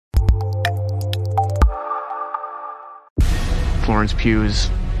Florence Pugh is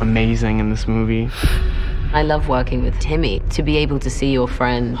amazing in this movie. I love working with Timmy. To be able to see your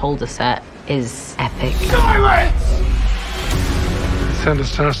friend hold a set is epic. Silence! Send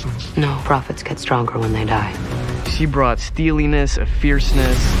assassins. No, prophets get stronger when they die. She brought steeliness, a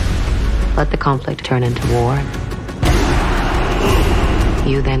fierceness. Let the conflict turn into war.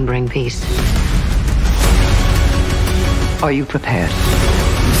 You then bring peace. Are you prepared?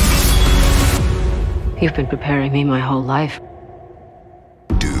 You've been preparing me my whole life.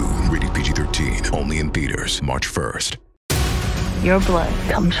 Dune, rated PG-13, only in theaters, March 1st. Your blood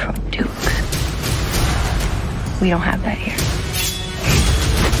comes from dukes. We don't have that here.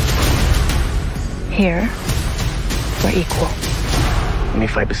 Here, we're equal. Let me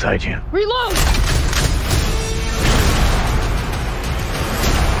fight beside you. Reload!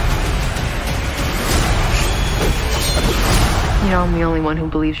 You know, I'm the only one who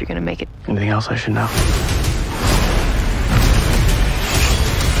believes you're gonna make it. Anything else I should know?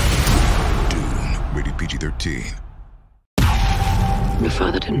 Dune, rated PG-13. Your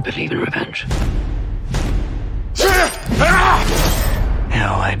father didn't believe in revenge.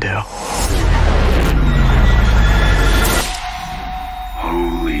 Hell, I do.